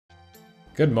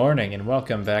Good morning and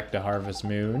welcome back to Harvest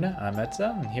Moon. I'm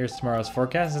Etsa, and here's tomorrow's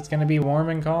forecast. It's going to be warm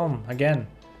and calm again.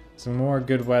 Some more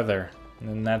good weather,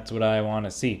 and that's what I want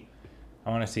to see. I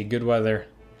want to see good weather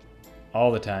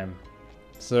all the time.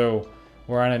 So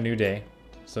we're on a new day.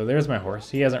 So there's my horse.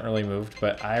 He hasn't really moved,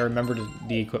 but I remember to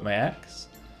de-equip my axe.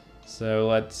 So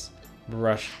let's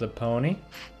brush the pony.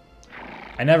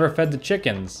 I never fed the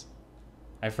chickens.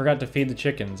 I forgot to feed the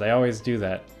chickens. I always do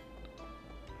that.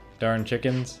 Darn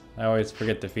chickens. I always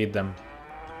forget to feed them.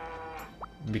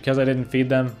 Because I didn't feed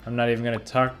them, I'm not even going to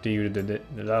talk to you.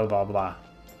 Blah, blah, blah.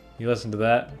 You listen to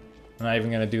that? I'm not even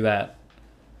going to do that.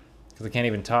 Because I can't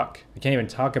even talk. I can't even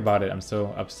talk about it. I'm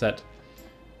so upset.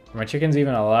 Are my chickens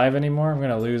even alive anymore? I'm going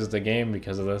to lose the game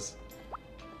because of this.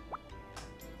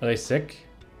 Are they sick?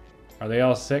 Are they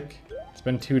all sick? It's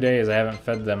been 2 days. I haven't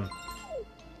fed them.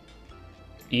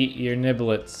 Eat your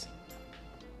niblets.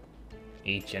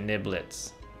 Eat your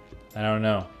niblets. I don't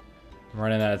know. I'm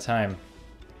running out of time.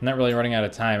 I'm not really running out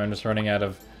of time. I'm just running out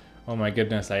of... Oh my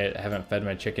goodness, I haven't fed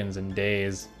my chickens in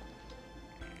days.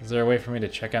 Is there a way for me to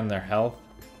check on their health?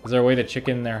 Is there a way to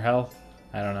chicken their health?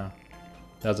 I don't know.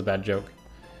 That was a bad joke.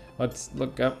 Let's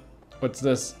look up... What's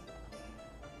this?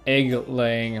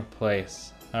 Egg-laying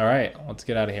place. Alright, let's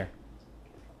get out of here.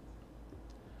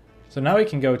 So now we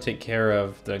can go take care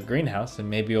of the greenhouse, and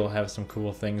maybe we'll have some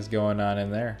cool things going on in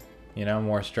there. You know,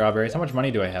 more strawberries. How much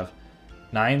money do I have?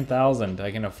 9,000. I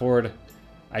can afford...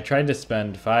 I tried to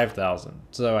spend 5,000.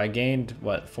 So I gained,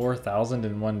 what, 4,000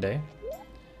 in 1 day?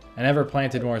 I never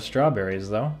planted more strawberries,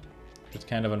 though. Which is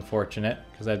kind of unfortunate,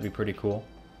 because that'd be pretty cool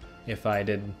if I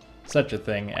did such a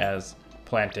thing as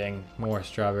planting more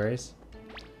strawberries.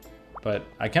 But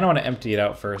I kind of want to empty it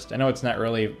out first. I know it's not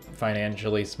really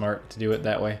financially smart to do it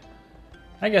that way.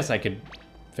 I guess I could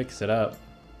fix it up.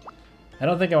 I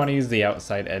don't think I want to use the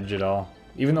outside edge at all.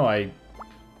 Even though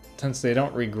since they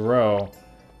don't regrow,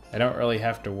 I don't really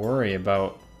have to worry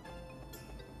about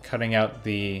cutting out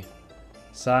the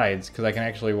sides because I can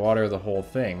actually water the whole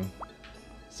thing.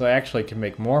 So I actually can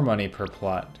make more money per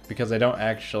plot because I don't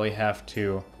actually have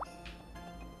to...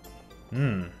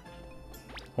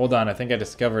 Hold on, I think I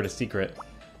discovered a secret.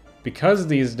 Because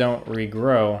these don't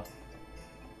regrow,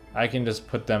 I can just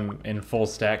put them in full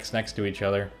stacks next to each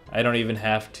other. I don't even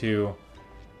have to,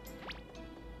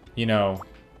 you know,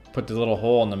 put the little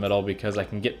hole in the middle because I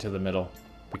can get to the middle.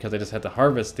 Because I just have to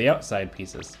harvest the outside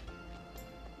pieces.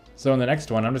 So in the next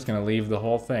one, I'm just going to leave the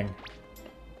whole thing.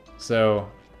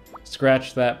 So,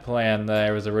 scratch that plan that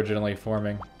I was originally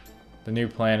forming. The new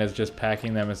plan is just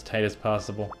packing them as tight as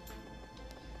possible.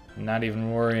 Not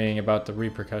even worrying about the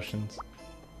repercussions.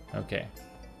 Okay.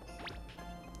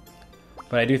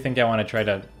 But I do think I want to try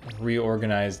to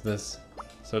reorganize this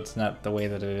so it's not the way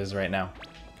that it is right now.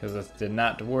 Because this did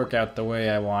not work out the way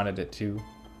I wanted it to.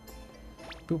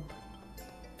 Boop.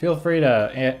 Feel free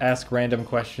to ask random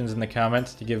questions in the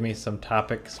comments to give me some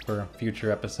topics for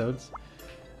future episodes.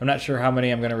 I'm not sure how many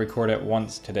I'm going to record at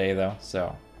once today though,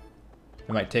 so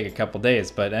it might take a couple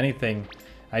days, but anything,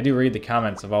 I do read the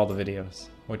comments of all the videos,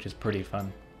 which is pretty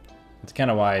fun. It's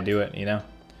kind of why I do it, you know?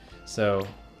 So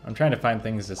I'm trying to find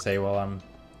things to say while I'm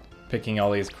picking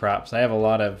all these crops. I have a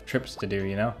lot of trips to do,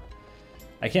 you know?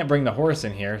 I can't bring the horse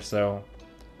in here, so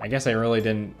I guess I really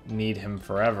didn't need him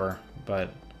forever, but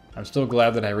I'm still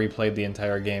glad that I replayed the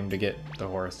entire game to get the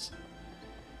horse.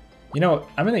 You know,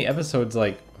 I'm in the episodes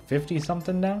like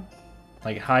 50-something now?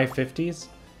 Like high 50s?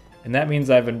 And that means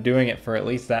I've been doing it for at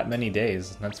least that many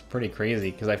days. That's pretty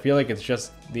crazy, because I feel like it's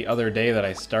just the other day that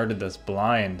I started this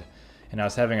blind, and I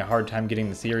was having a hard time getting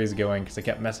the series going because I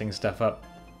kept messing stuff up.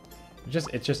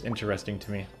 It's just interesting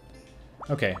to me.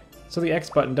 Okay, so the X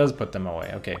button does put them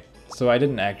away. Okay, so I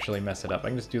didn't actually mess it up. I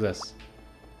can just do this.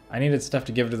 I needed stuff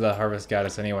to give to the harvest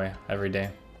goddess anyway, every day,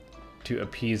 to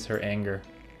appease her anger.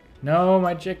 No,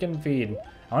 my chicken feed.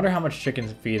 I wonder how much chicken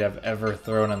feed I've ever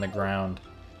thrown on the ground.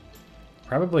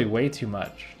 Probably way too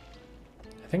much.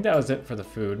 I think that was it for the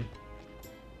food.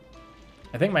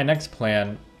 I think my next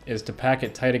plan is to pack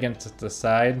it tight against the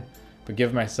side, but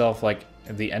give myself like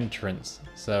the entrance.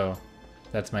 So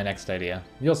that's my next idea.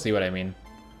 You'll see what I mean.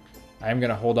 I'm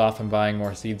gonna hold off on buying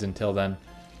more seeds until then.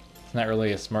 It's not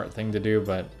really a smart thing to do,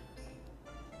 but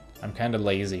I'm kind of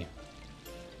lazy.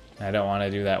 I don't want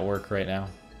to do that work right now.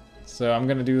 So I'm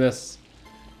gonna do this,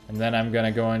 and then I'm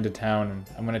gonna go into town and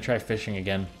I'm gonna try fishing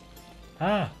again.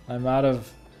 Ah, I'm out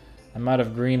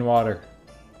of green water.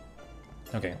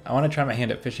 Okay, I want to try my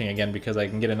hand at fishing again because I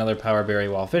can get another power berry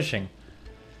while fishing.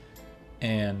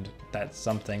 And that's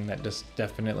something that just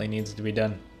definitely needs to be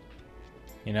done.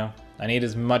 You know, I need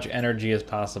as much energy as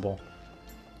possible.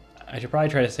 I should probably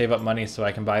try to save up money so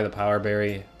I can buy the power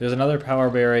berry. There's another power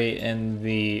berry in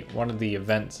the one of the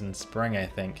events in spring, I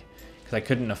think, because I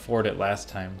couldn't afford it last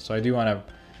time. So I do want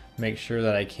to make sure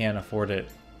that I can afford it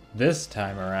this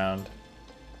time around.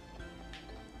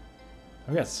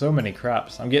 I've got so many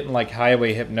crops. I'm getting like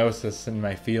highway hypnosis in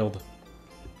my field.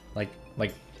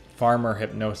 Like farmer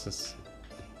hypnosis.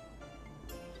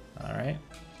 Alright.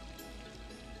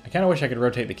 I kind of wish I could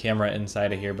rotate the camera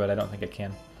inside of here, but I don't think I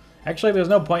can. Actually, there's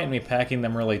no point in me packing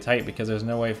them really tight because there's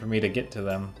no way for me to get to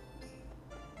them.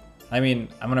 I mean,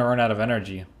 I'm going to run out of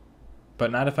energy.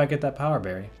 But not if I get that power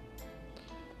berry.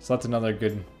 So that's another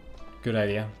good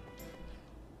idea.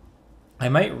 I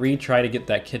might retry to get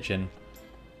that kitchen.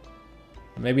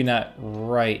 Maybe not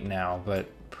right now, but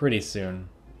pretty soon.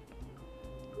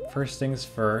 First things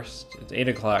first, it's 8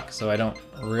 o'clock, so I don't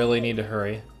really need to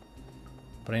hurry.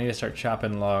 But I need to start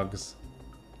chopping logs.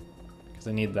 Because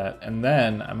I need that. And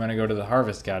then I'm going to go to the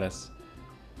harvest goddess.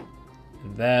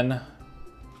 And then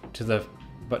to the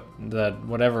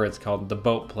whatever it's called, the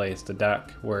boat place, the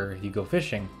dock where you go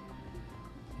fishing.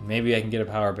 And maybe I can get a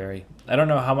power berry. I don't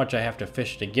know how much I have to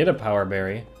fish to get a power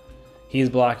berry. He's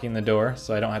blocking the door,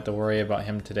 so I don't have to worry about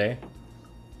him today.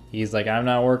 He's like, I'm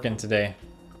not working today.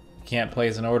 Can't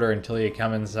place an order until you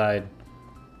come inside.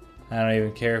 I don't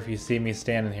even care if you see me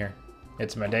standing here.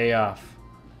 It's my day off.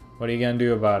 What are you gonna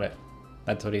do about it?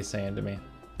 That's what he's saying to me.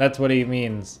 That's what he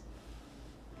means.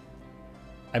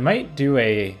 I might do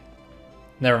a...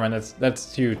 Never mind,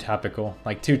 that's too topical.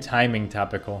 Like, too timing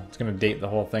topical. It's gonna date the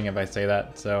whole thing if I say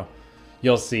that, so...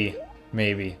 You'll see.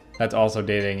 Maybe. That's also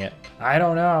dating it. I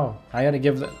don't know. I gotta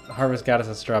give the Harvest Goddess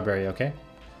a strawberry, okay?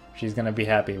 She's gonna be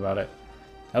happy about it.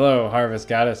 Hello, Harvest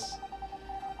Goddess.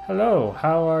 Hello,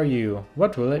 how are you?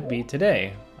 What will it be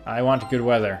today? I want good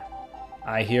weather.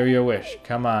 I hear your wish.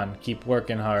 Come on, keep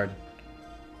working hard.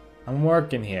 I'm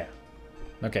working here.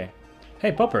 Okay.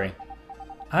 Hey, Potpourri.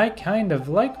 I kind of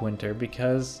like winter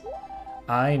because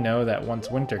I know that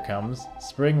once winter comes,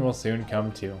 spring will soon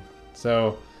come too.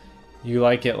 So, you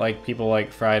like it like people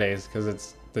like Fridays because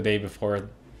it's the day before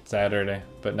Saturday,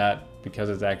 but not because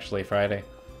it's actually Friday.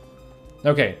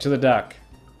 Okay, to the dock.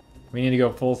 We need to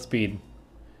go full speed.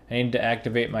 I need to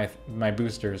activate my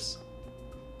boosters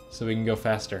so we can go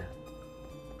faster.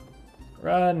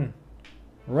 Run!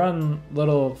 Run,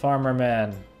 little farmer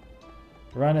man.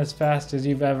 Run as fast as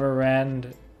you've ever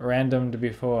randomed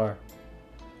before.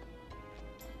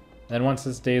 Then once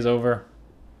this day's over,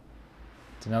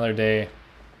 it's another day,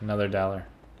 another dollar.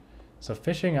 So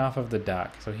fishing off of the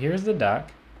dock. So here's the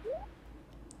dock.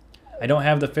 I don't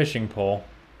have the fishing pole,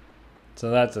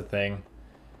 so that's a thing.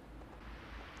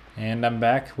 And I'm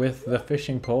back with the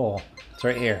fishing pole. It's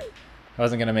right here. I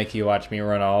wasn't gonna make you watch me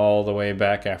run all the way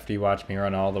back after you watch me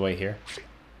run all the way here.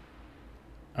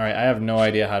 Alright, I have no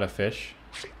idea how to fish.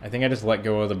 I think I just let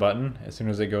go of the button as soon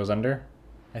as it goes under,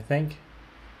 I think.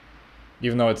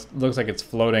 Even though it looks like it's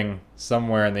floating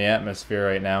somewhere in the atmosphere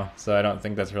right now, so I don't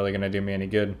think that's really gonna do me any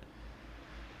good.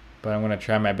 But I'm gonna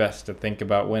try my best to think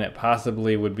about when it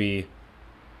possibly would be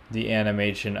the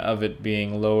animation of it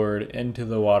being lowered into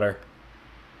the water.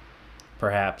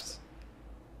 Perhaps.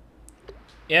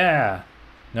 Yeah!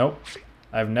 Nope.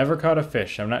 I've never caught a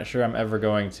fish. I'm not sure I'm ever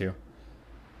going to.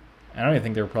 I don't even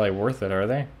think they're probably worth it, are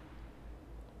they?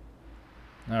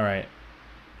 Alright.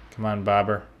 Come on,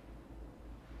 bobber.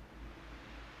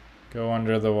 Go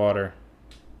under the water.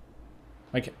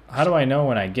 Like, how do I know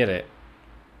when I get it?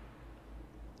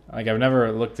 Like, I've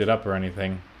never looked it up or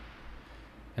anything.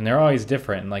 And they're always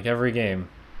different in, like, every game.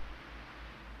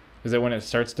 Is it when it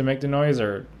starts to make the noise,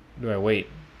 or do I wait?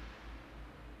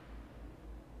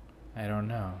 I don't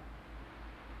know.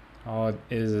 All it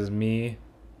is me,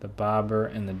 the bobber,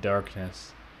 and the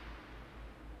darkness.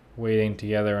 Waiting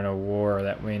together in a war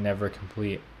that may never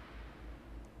complete.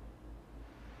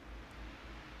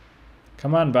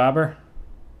 Come on, bobber.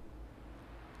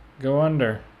 Go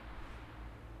under.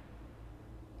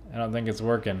 I don't think it's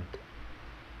working.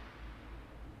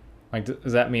 Like,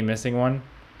 is that me missing one?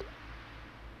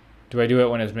 Do I do it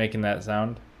when it's making that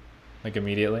sound? Like,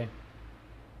 immediately?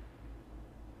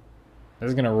 This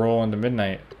is gonna roll into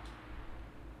midnight.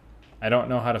 I don't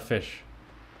know how to fish.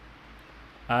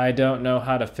 I don't know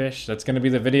how to fish. That's gonna be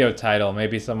the video title.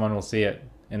 Maybe someone will see it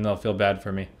and they'll feel bad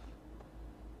for me.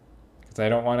 Because I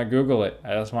don't want to Google it.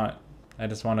 I just want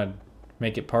to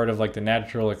make it part of like the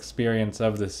natural experience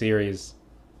of the series.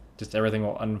 Just everything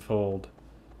will unfold.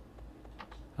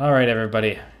 Alright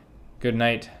everybody. Good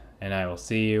night, and I will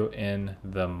see you in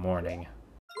the morning.